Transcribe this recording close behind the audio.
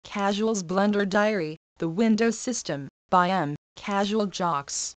Casual's Blender Diary, The Windows System, by M. Casual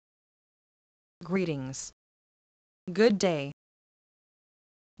Jocks. Greetings. Good day.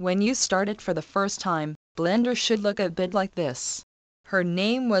 When you start it for the first time, Blender should look a bit like this. Her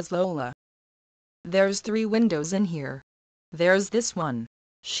name was Lola. There's 3 windows in here. There's this one.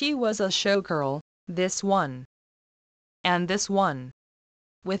 She was a showgirl, this one. And this one.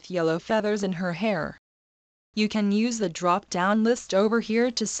 With yellow feathers in her hair. You can use the drop-down list over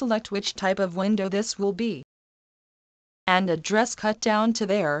here to select which type of window this will be. And a dress cut down to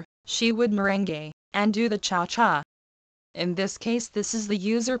there, she would merengue, and do the cha-cha. In this case this is the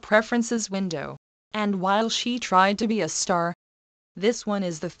user preferences window. And while she tried to be a star, this one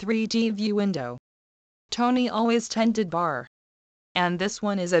is the 3D view window. Tony always tended bar. And this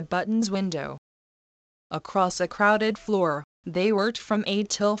one is a buttons window. Across a crowded floor, they worked from 8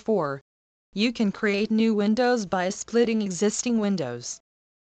 till 4. You can create new windows by splitting existing windows.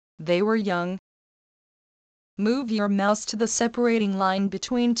 They were young. Move your mouse to the separating line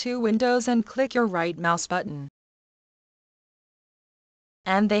between 2 windows and click your right mouse button.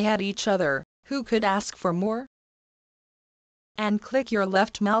 And they had each other. Who could ask for more? And click your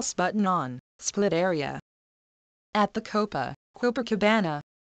left mouse button on split area. At the Copacabana,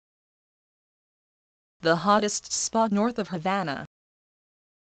 the hottest spot north of Havana.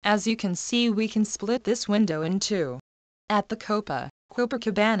 As you can see, we can split this window in 2. At the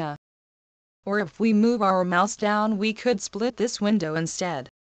Copacabana. Or if we move our mouse down, we could split this window instead.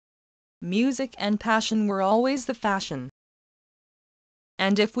 Music and passion were always the fashion.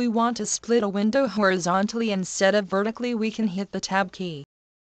 And if we want to split a window horizontally instead of vertically, we can hit the tab key.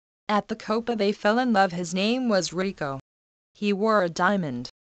 At the Copa they fell in love. His name was Rico. He wore a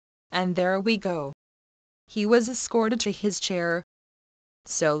diamond. And there we go. He was escorted to his chair.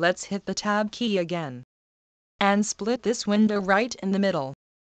 So let's hit the tab key again. And split this window right in the middle.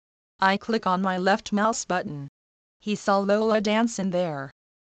 I click on my left mouse button. He saw Lola dance in there.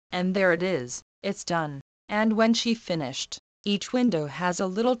 And there it is, it's done. And when she finished, each window has a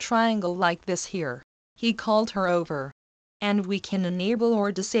little triangle like this here. He called her over. And we can enable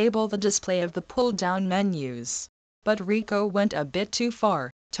or disable the display of the pull-down menus. But Rico went a bit too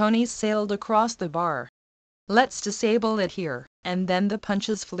far. Tony sailed across the bar. Let's disable it here, and then the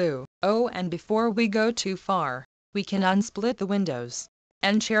punches flew. Oh, and before we go too far, we can unsplit the windows.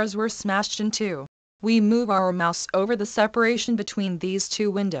 And chairs were smashed in 2. We move our mouse over the separation between these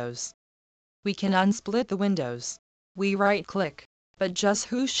 2 windows. We can unsplit the windows. We right-click, but just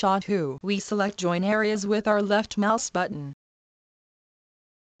who shot who? We select join areas with our left mouse button.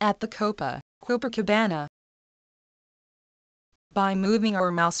 At the Copacabana, by moving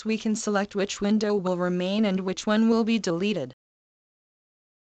our mouse we can select which window will remain and which one will be deleted.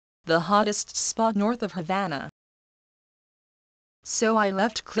 The hottest spot north of Havana. So I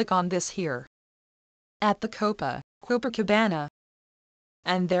left-click on this here. At the Copacabana.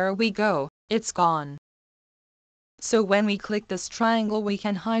 And there we go, it's gone. So when we click this triangle we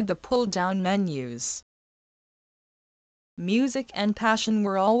can hide the pull-down menus. Music and passion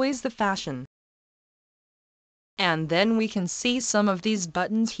were always the fashion. And then we can see some of these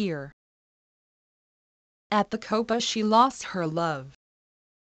buttons here. At the Copa she lost her love.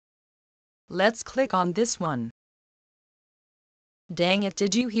 Let's click on this one. Dang it,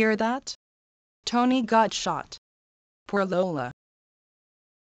 did you hear that? Tony got shot. Poor Lola.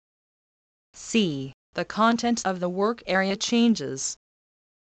 See, the content of the work area changes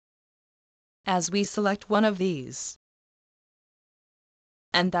as we select one of these.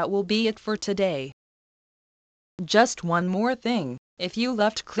 And that will be it for today. Just one more thing, if you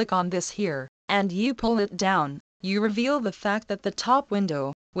left-click on this here, and you pull it down, you reveal the fact that the top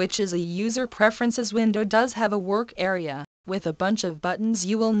window, which is a user preferences window, does have a work area, with a bunch of buttons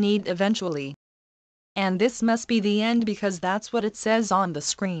you will need eventually. And this must be the end because that's what it says on the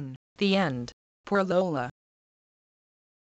screen, the end. Poor Lola.